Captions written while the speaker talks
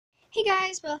Hey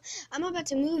guys, well, I'm about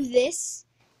to move this,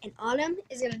 and Autumn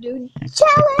is gonna do a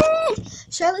challenge!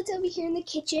 Charlotte's over here in the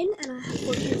kitchen, and I have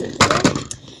 4 cans of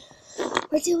sugar.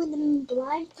 We're doing the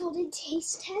blindfolded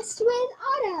taste test with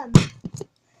Autumn.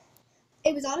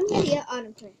 It was Autumn's idea.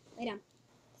 Autumn, come here. Lay down.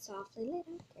 Softly lay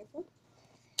down. Careful.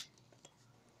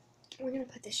 We're gonna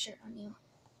put this shirt on you,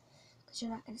 because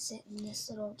you're not gonna sit in this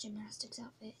little gymnastics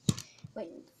outfit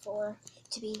waiting for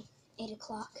it to be 8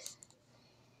 o'clock.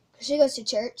 She goes to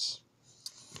church,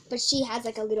 but she has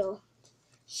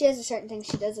she has a certain thing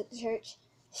she does at the church.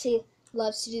 She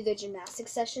loves to do the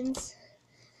gymnastics sessions,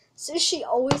 so she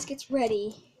always gets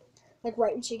ready, like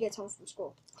right when she gets home from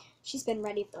school. She's been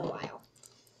ready for a while,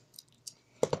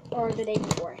 or the day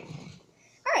before.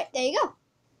 Alright, there you go.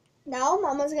 Now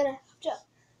Mama's gonna have to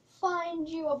find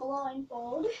you a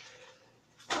blindfold.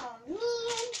 Oh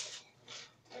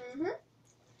man.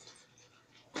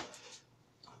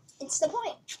 It's the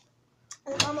point.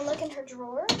 And Mama, look in her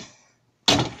drawer.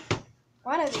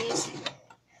 One of these.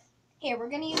 Here, we're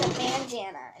going to use a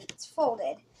bandana, and it's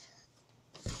folded,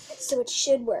 so it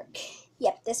should work.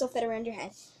 Yep, this will fit around your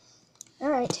head.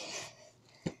 Alright.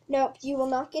 Nope, you will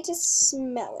not get to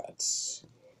smell it.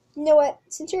 You know what?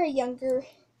 Since you're younger,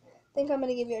 I think I'm going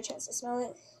to give you a chance to smell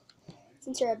it.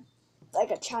 Since you're like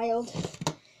a child.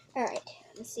 Alright,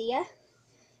 let me see ya.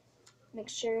 Make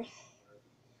sure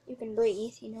you can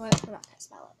breathe. You know what? We're not going to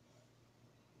smell it.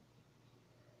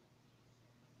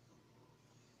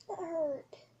 That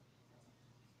hurt.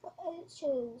 My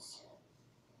itches.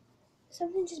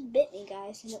 Something just bit me,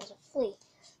 guys, and it was a flea.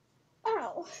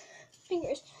 Ow.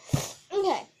 Fingers.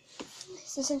 Okay.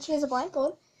 So since she has a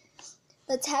blindfold,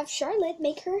 let's have Charlotte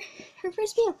make her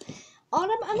first meal.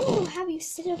 Autumn, I'm going to have you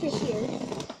sit over here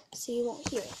so you won't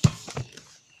hear it.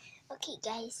 Okay,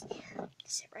 guys.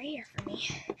 Sit right here for me.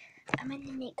 I'm going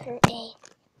to make her a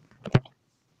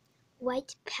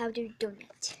white powdered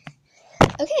donut.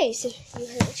 Okay, so you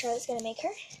heard what Charlotte's going to make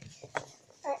her.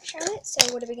 Alright, Charlotte,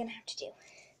 so what are we going to have to do?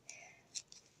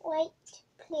 White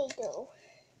Play-Doh.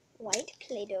 White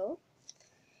Play-Doh.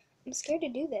 I'm scared to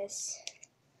do this.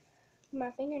 My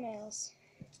fingernails.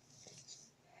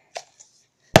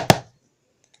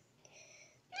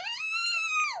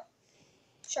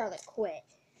 Charlotte, quit.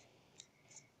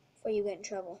 Before you get in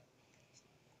trouble.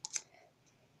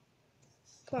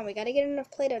 Come on, we gotta get enough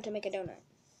Play-Doh to make a donut.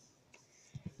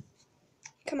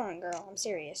 Come on, girl, I'm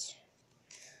serious.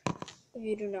 If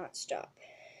you do not stop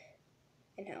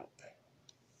and help.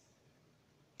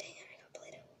 Dang it, I got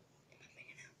Play-Doh.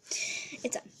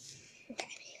 It's up. Okay.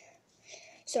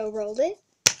 So roll it.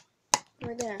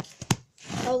 We're gonna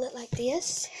roll it like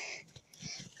this.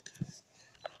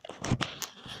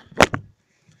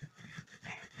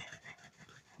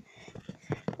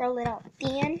 Roll it out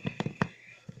thin.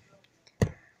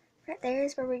 Right there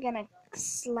is where we're gonna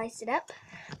slice it up.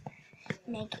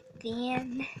 Make it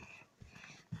thin.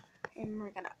 And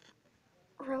we're gonna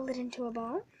roll it into a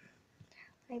ball.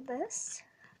 Like this.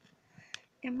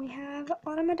 And we have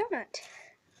Autumn a donut.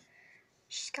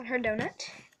 She's got her donut.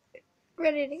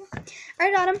 Ready to go.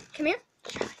 Alright, Autumn, come here.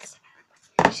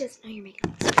 She doesn't know you're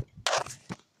making this.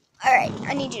 Alright,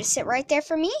 I need you to sit right there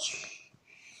for me.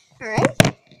 Alright.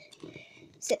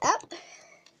 Sit up.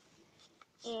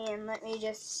 And let me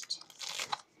just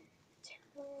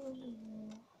tell you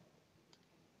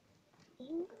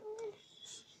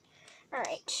English.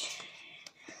 Alright.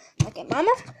 Okay,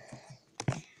 Mama.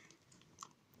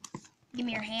 Give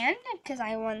me your hand, because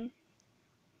I won.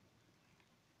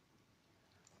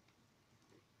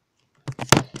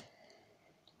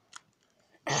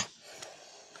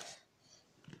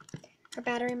 Her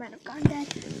battery might have gone dead.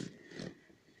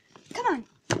 Come on.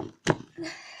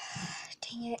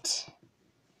 Dang it.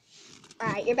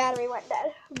 Alright, your battery went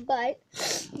dead, but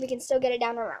we can still get it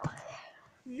down around.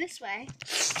 This way,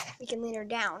 we can lean her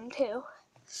down, too.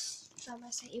 So I'm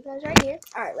going to set you guys right here.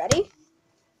 Alright, ready?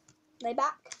 Lay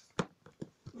back.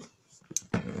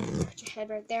 Put your head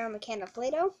right there on the can of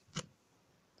Play-Doh.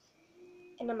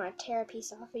 And I'm going to tear a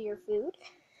piece off of your food.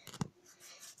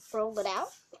 Roll it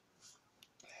out.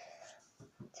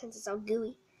 Since it's all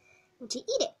gooey. And to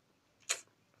eat it.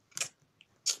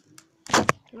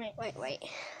 Wait.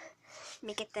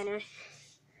 Make it thinner.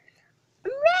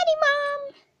 I'm ready,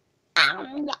 Mom!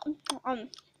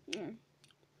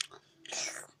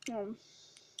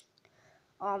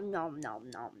 Nom.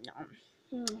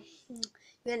 You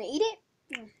gonna eat it?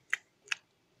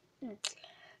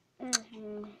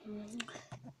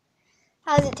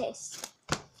 How does it taste?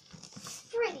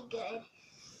 Pretty good.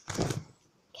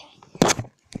 Okay.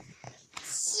 Let's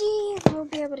see if we'll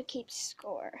be able to keep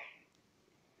score.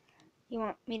 You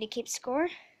want me to keep score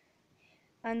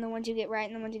on the ones you get right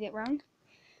and the ones you get wrong?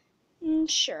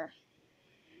 Sure.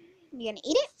 You gonna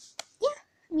eat it? Yeah,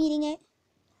 I'm eating it.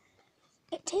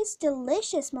 It tastes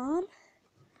delicious, Mom.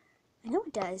 I know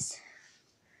it does.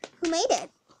 Who made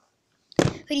it?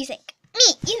 Who do you think?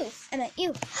 Me, you. I meant you.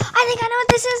 I think I know what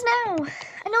this is now.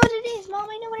 I know what it is, Mom.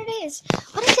 I know what it is.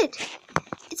 What is it?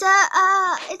 It's a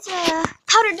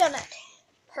powdered donut.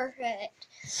 Perfect.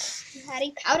 You had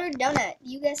a powdered donut.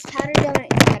 You guessed powdered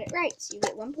donut. You got it right, so you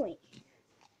get 1 point.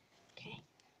 Okay.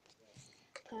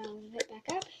 Put it back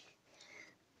up.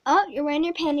 Oh, you're wearing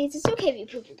your panties. It's okay if you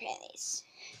poop your panties.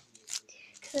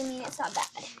 Because, I mean, it's not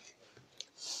bad.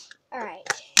 Alright.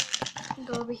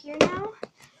 Go over here now.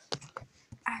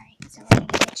 Alright, so we're going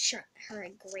to get her a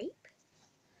grape.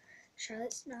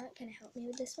 Charlotte's not going to help me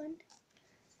with this one.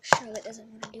 Charlotte doesn't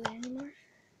want to do it anymore.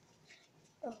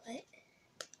 Roll it.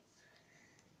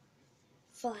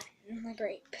 Flatten the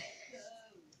grape.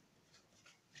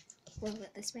 Roll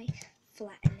it this way.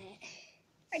 Flatten it.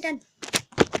 Alright, done.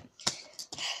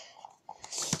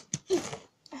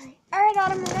 Alright,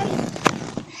 Autumn, we're ready.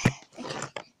 Okay.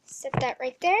 Set that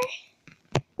right there.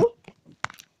 Ooh.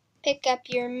 Pick up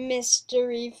your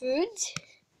mystery foods.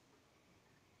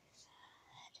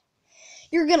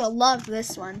 You're gonna love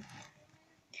this one.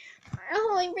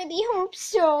 Oh, I really hope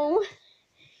so.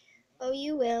 Oh,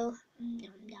 you will.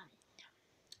 Nom, nom.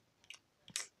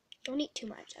 Don't eat too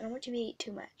much. I don't want you to eat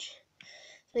too much.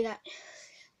 So we got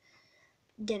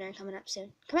dinner coming up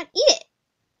soon. Come on, eat it.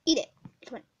 Eat it.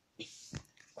 Come on.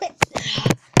 Quick.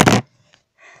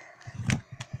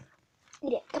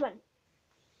 Eat it. Come on.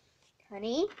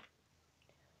 Honey,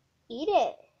 eat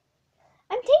it.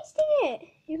 I'm tasting it.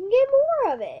 You can get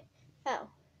more of it. Oh.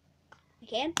 I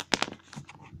can?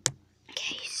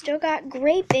 Okay, you still got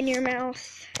grape in your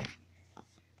mouth.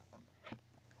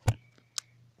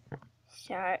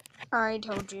 Sorry. I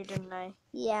told you, didn't I?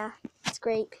 Yeah, it's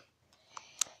grape.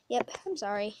 Yep, I'm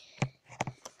sorry.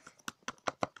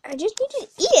 I just need you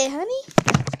to eat it, honey.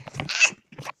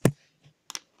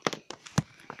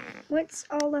 What's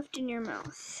all left in your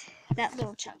mouth? That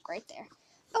little chunk right there.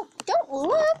 Oh, don't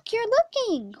look. You're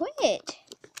looking. Quit.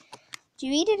 Did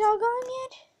you eat it all gone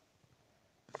yet?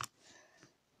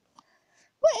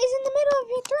 What is in the middle of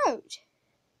your throat?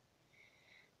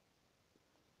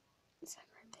 It's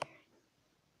like right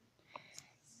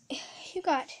there. You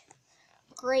got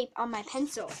grape on my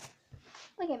pencil.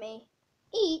 Look at me.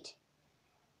 Eat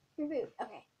your food.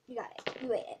 Okay, you got it.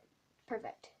 You ate it.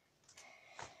 Perfect.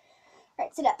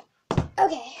 Alright, sit up.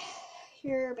 Okay,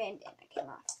 your bandana came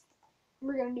off.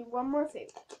 We're gonna do one more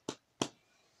food.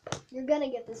 You're gonna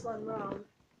get this one wrong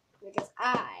because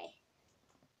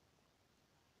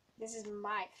this is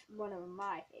one of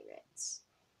my favorites.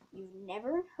 You've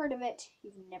never heard of it.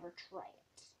 You've never tried it.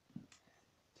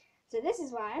 So this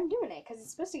is why I'm doing it, because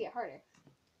it's supposed to get harder.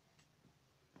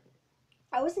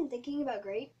 I wasn't thinking about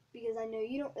grape because I know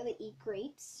you don't really eat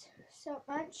grapes so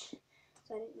much.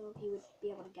 So I didn't know if you would be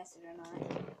able to guess it or not.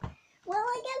 Well,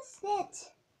 I guessed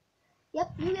it.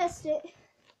 Yep, you guessed it.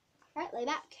 Alright, lay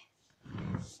back.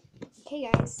 Okay,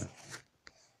 guys.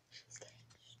 She's getting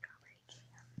strawberry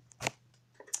jam.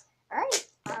 Alright,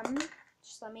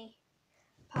 just let me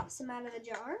pop some out of the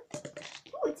jar.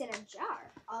 Oh, it's in a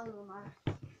jar. All of them are.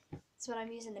 That's what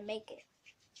I'm using to make it.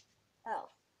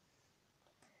 Oh.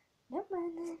 Never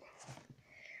mind then.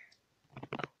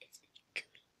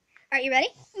 Alright, you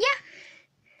ready? Yeah.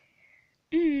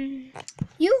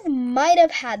 You might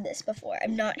have had this before.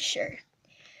 I'm not sure.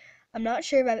 I'm not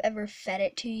sure if I've ever fed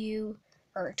it to you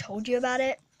or told you about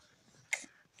it.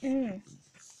 Is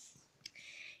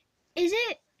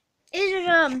it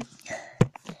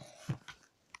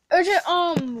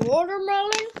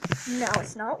watermelon? No,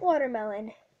 it's not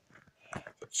watermelon.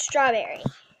 It's strawberry.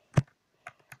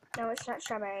 No, it's not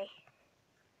strawberry.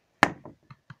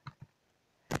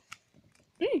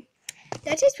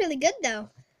 That tastes really good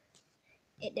though.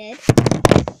 It did.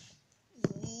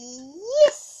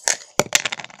 Yes!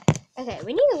 Okay,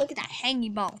 we need to look at that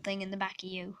hangy ball thing in the back of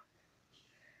you.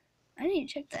 I need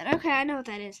to check that. Okay, I know what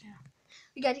that is now.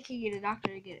 We got to take you to the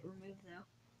doctor to get it removed though.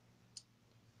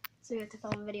 So we have to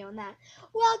film a video on that.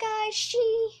 Well guys,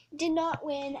 she did not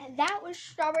win. That was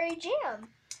strawberry jam.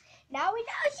 Now we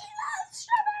know she loves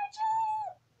strawberry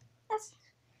jam. That's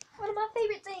one of my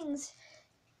favorite things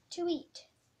to eat.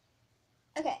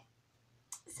 Okay.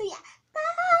 So yeah,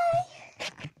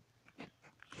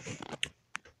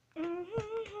 bye.